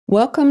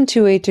Welcome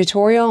to a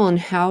tutorial on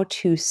how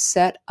to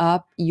set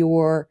up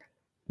your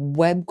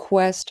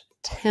WebQuest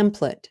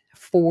template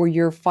for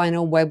your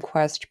final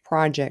WebQuest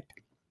project.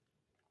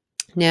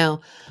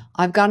 Now,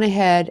 I've gone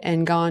ahead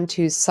and gone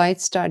to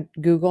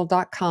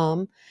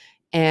sites.google.com,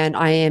 and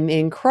I am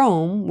in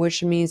Chrome,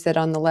 which means that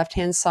on the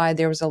left-hand side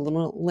there was a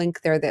little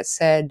link there that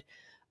said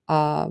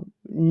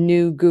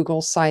new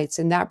Google Sites,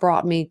 and that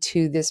brought me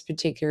to this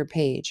particular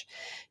page.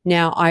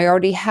 Now, I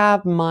already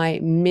have my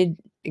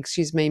my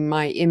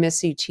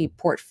MSCT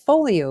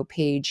portfolio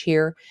page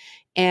here,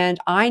 and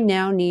I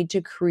now need to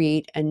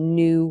create a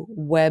new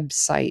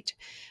website.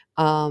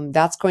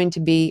 That's going to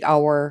be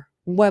our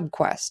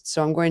WebQuest.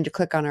 So I'm going to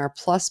click on our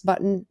plus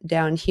button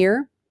down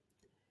here,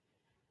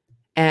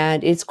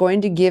 and it's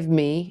going to give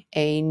me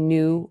a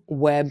new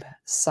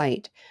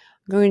website.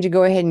 I'm going to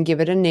go ahead and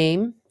give it a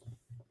name.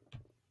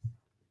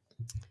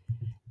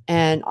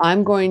 And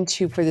I'm going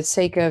to, for the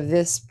sake of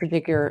this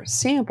particular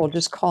sample,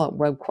 just call it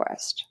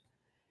WebQuest.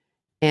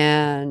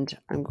 And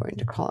I'm going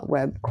to call it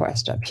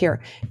WebQuest up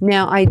here.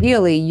 Now,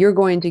 ideally, you're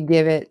going to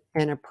give it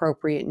an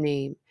appropriate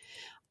name.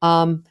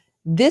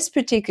 This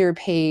particular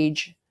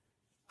page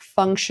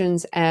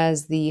functions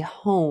as the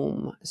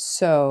home.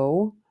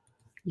 So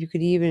you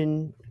could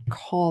even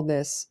call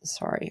this,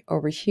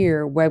 over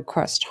here,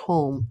 WebQuest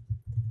Home.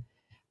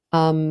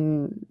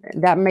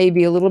 That may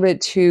be a little bit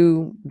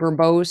too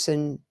verbose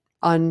and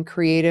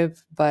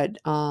uncreative, but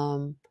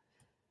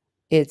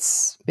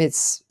it's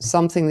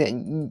something that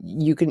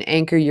you can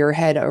anchor your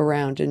head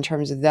around in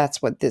terms of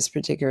that's what this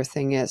particular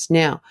thing is.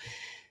 Now,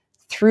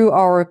 through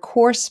our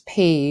course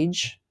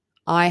page,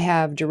 I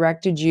have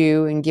directed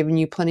you and given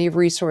you plenty of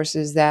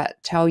resources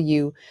that tell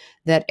you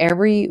that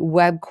every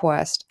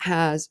WebQuest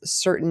has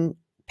certain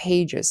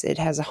pages. It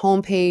has a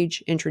home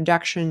page,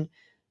 introduction,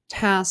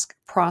 task,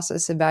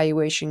 process,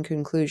 evaluation,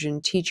 conclusion,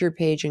 teacher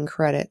page, and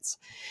credits.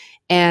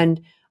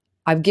 And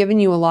I've given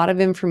you a lot of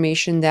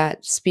information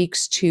that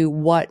speaks to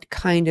what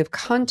kind of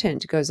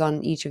content goes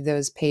on each of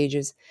those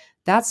pages.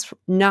 That's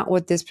not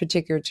what this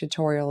particular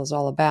tutorial is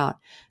all about.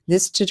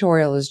 This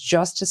tutorial is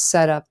just to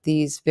set up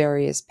these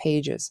various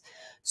pages.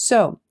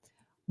 So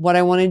what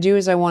I want to do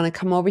is I want to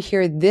come over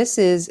here. This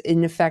is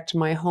in effect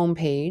my home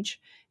page.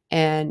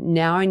 And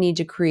now I need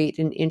to create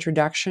an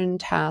introduction,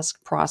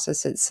 task,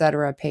 process,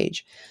 etc.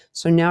 page.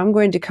 So now I'm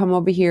going to come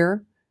over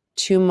here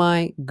to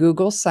my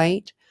Google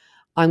site.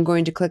 I'm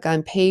going to click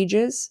on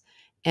pages,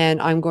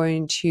 and I'm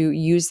going to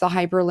use the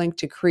hyperlink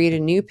to create a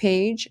new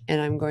page,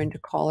 and I'm going to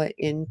call it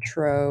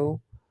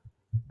introduction.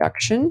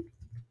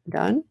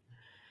 Done.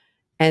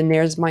 And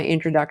there's my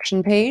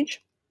introduction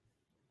page.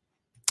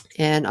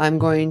 And I'm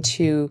going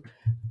to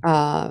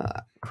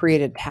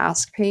create a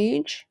task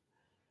page.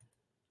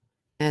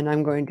 And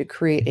I'm going to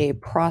create a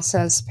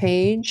process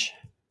page.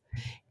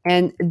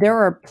 And there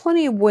are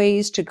plenty of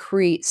ways to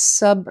create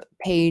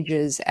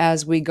sub-pages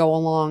as we go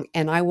along,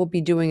 and I will be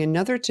doing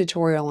another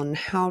tutorial on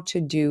how to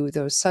do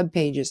those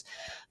sub-pages.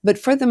 But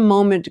for the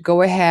moment,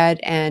 go ahead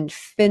and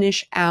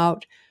finish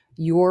out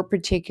your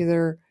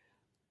particular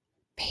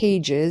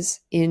pages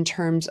in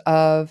terms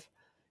of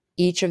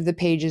each of the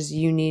pages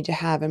you need to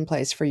have in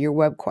place for your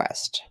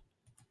WebQuest.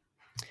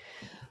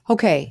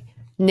 Okay.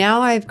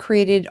 Now I've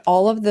created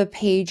all of the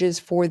pages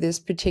for this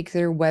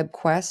particular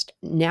WebQuest.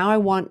 Now I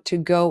want to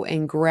go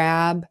and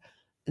grab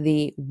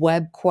the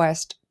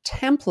WebQuest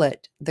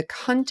template, the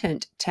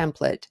content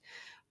template,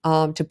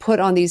 to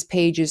put on these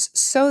pages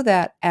so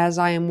that as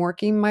I am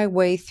working my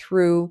way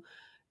through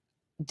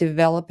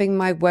developing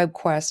my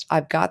WebQuest,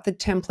 I've got the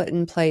template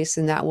in place,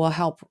 and that will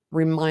help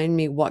remind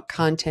me what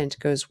content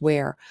goes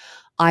where.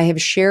 I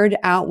have shared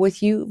out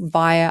with you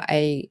via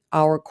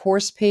our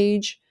course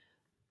page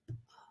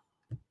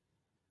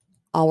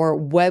our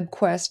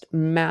WebQuest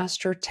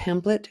master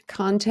template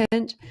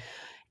content.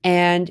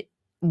 And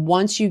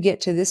once you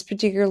get to this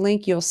particular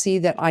link, you'll see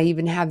that I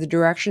even have the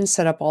directions,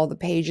 set up all the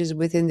pages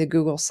within the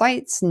Google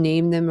Sites,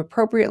 name them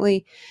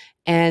appropriately,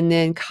 and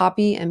then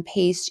copy and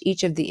paste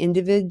each of the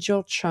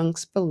individual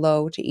chunks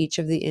below to each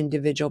of the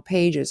individual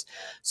pages.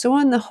 So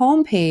on the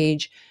home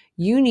page,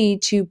 you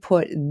need to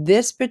put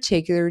this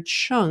particular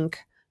chunk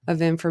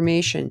of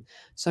information.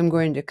 So I'm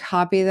going to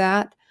copy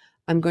that.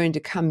 I'm going to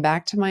come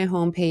back to my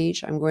home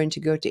page. I'm going to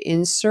go to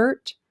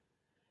Insert,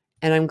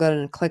 and I'm going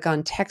to click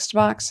on Text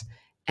Box,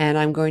 and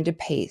I'm going to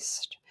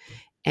paste.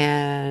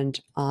 And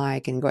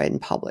I can go ahead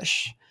and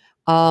publish.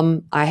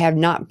 I have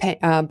not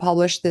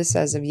published this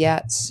as of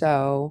yet,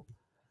 so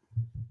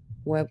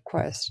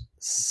WebQuest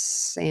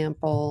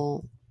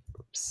sample,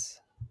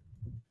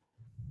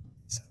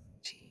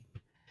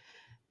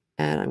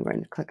 and I'm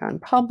going to click on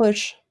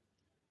Publish,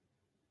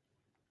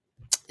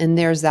 and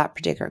there's that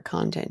particular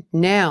content.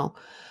 Now,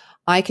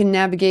 I can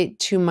navigate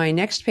to my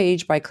next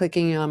page by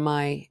clicking on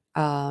my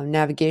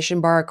navigation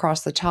bar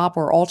across the top,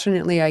 or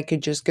alternately, I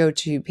could just go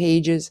to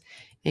Pages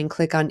and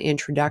click on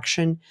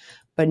Introduction.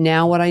 But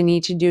now what I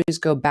need to do is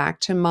go back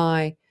to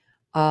my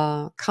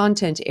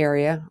content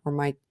area or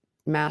my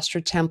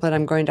master template.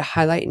 I'm going to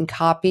highlight and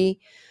copy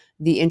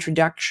the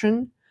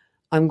introduction.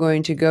 I'm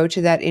going to go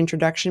to that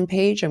introduction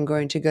page. I'm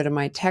going to go to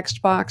my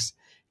text box,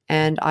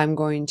 and I'm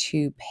going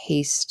to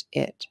paste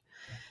it.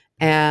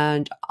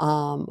 And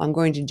I'm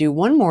going to do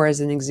one more as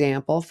an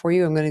example for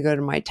you. I'm going to go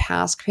to my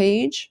task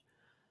page.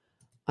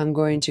 I'm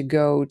going to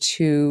go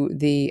to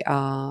the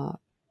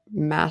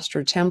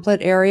master template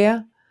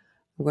area.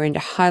 I'm going to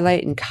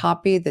highlight and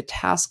copy the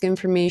task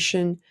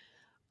information.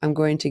 I'm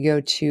going to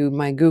go to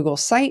my Google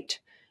site,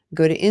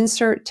 go to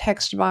insert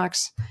text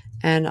box,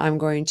 and I'm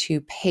going to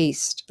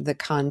paste the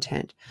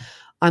content.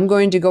 I'm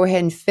going to go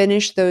ahead and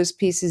finish those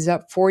pieces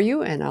up for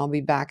you, and I'll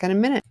be back in a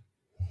minute.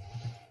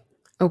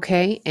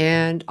 Okay,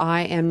 and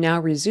I am now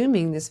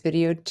resuming this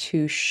video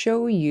to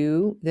show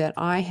you that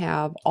I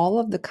have all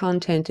of the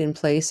content in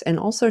place, and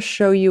also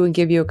show you and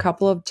give you a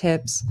couple of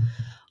tips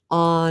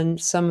on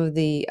some of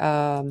the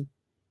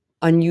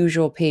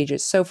unusual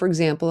pages. So for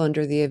example,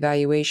 under the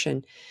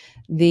evaluation,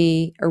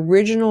 the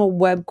original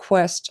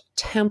WebQuest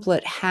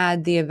template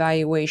had the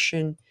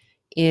evaluation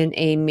in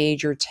a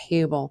major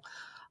table,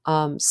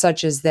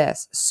 such as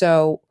this.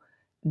 So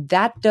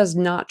that does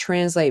not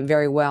translate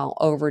very well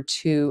over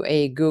to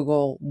a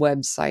Google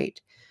website.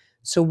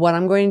 So what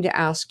I'm going to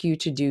ask you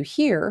to do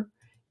here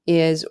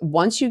is,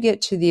 once you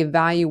get to the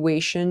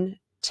evaluation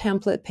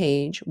template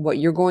page, what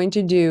you're going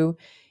to do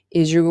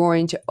is you're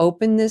going to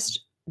open this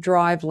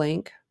Drive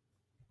link.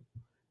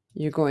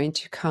 You're going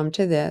to come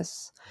to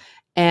this.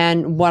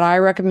 And what I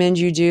recommend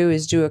you do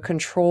is do a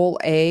Control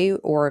A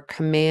or a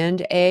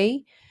Command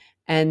A,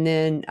 and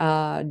then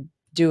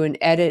do an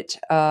edit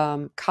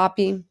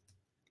copy,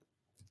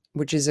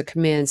 which is a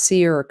Command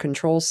C or a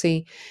Control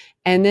C.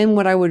 And then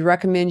what I would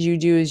recommend you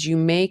do is you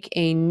make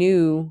a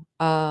new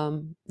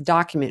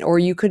document, or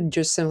you could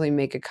just simply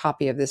make a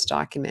copy of this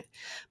document.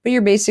 But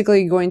you're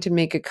basically going to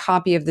make a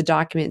copy of the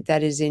document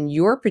that is in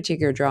your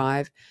particular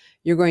drive.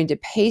 You're going to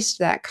paste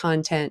that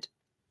content.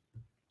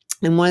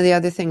 And one of the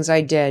other things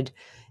I did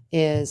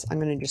is, I'm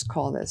going to just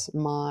call this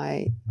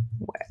my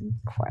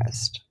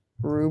WebQuest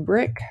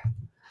rubric,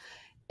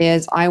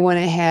 is I went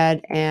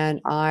ahead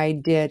and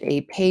I did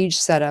a page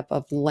setup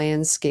of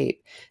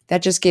landscape.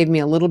 That just gave me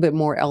a little bit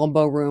more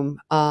elbow room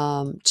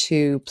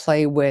to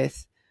play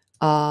with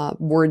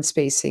word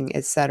spacing,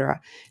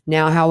 etc.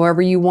 Now,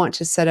 however you want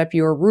to set up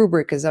your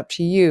rubric is up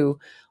to you,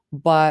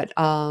 but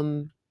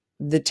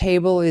the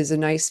table is a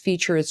nice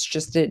feature. It's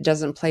just it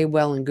doesn't play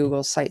well in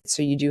Google Sites,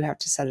 so you do have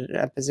to set it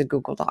up as a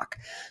Google Doc.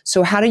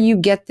 So how do you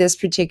get this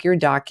particular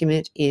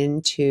document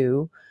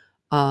into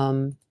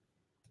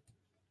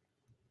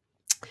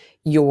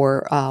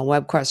your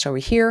WebQuest over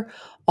here?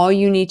 All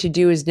you need to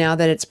do is, now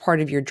that it's part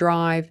of your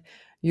drive,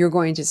 you're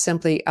going to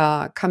simply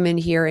come in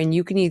here, and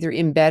you can either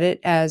embed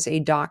it as a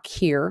doc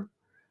here,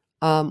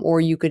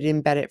 or you could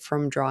embed it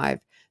from Drive.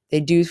 They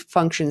do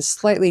function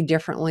slightly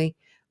differently.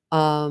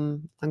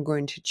 I'm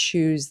going to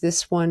choose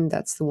this one.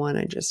 That's the one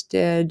I just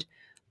did,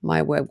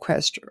 my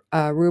WebQuest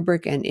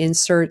rubric, and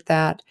insert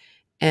that.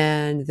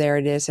 And there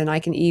it is. And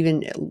I can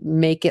even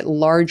make it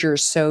larger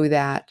so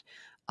that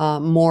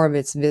more of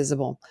it's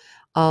visible.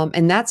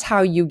 And that's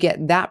how you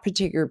get that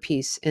particular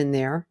piece in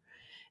there.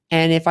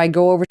 And if I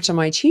go over to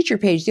my teacher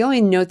page, the only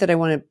note that I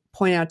want to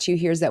point out to you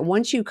here is that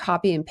once you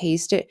copy and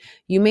paste it,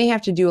 you may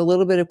have to do a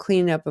little bit of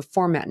cleaning up of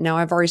format. Now,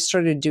 I've already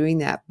started doing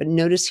that, but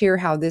notice here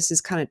how this is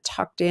kind of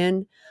tucked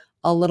in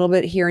a little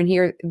bit here and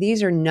here.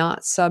 These are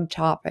not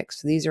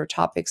subtopics. These are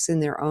topics in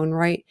their own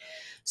right.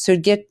 So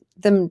to get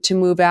them to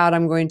move out,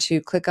 I'm going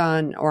to click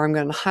on, or I'm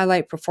going to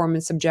highlight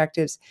performance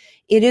objectives.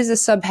 It is a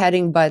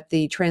subheading, but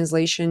the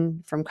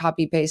translation from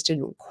copy paste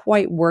didn't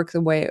quite work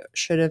the way it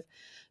should have.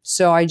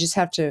 So I just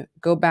have to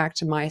go back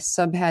to my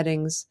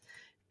subheadings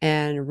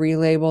and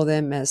relabel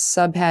them as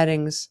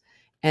subheadings,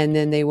 and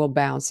then they will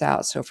bounce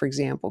out. So for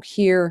example,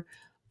 here,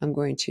 I'm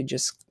going to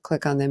just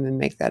click on them and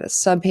make that a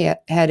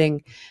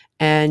subheading.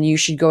 And you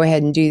should go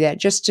ahead and do that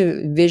just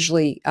to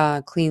visually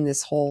clean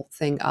this whole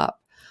thing up.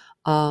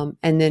 And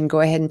then go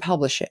ahead and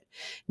publish it.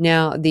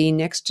 Now, the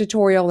next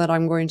tutorial that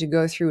I'm going to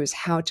go through is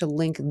how to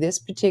link this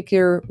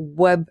particular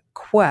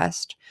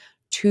WebQuest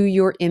to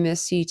your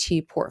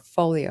MSCT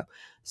portfolio.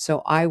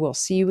 So I will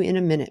see you in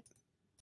a minute.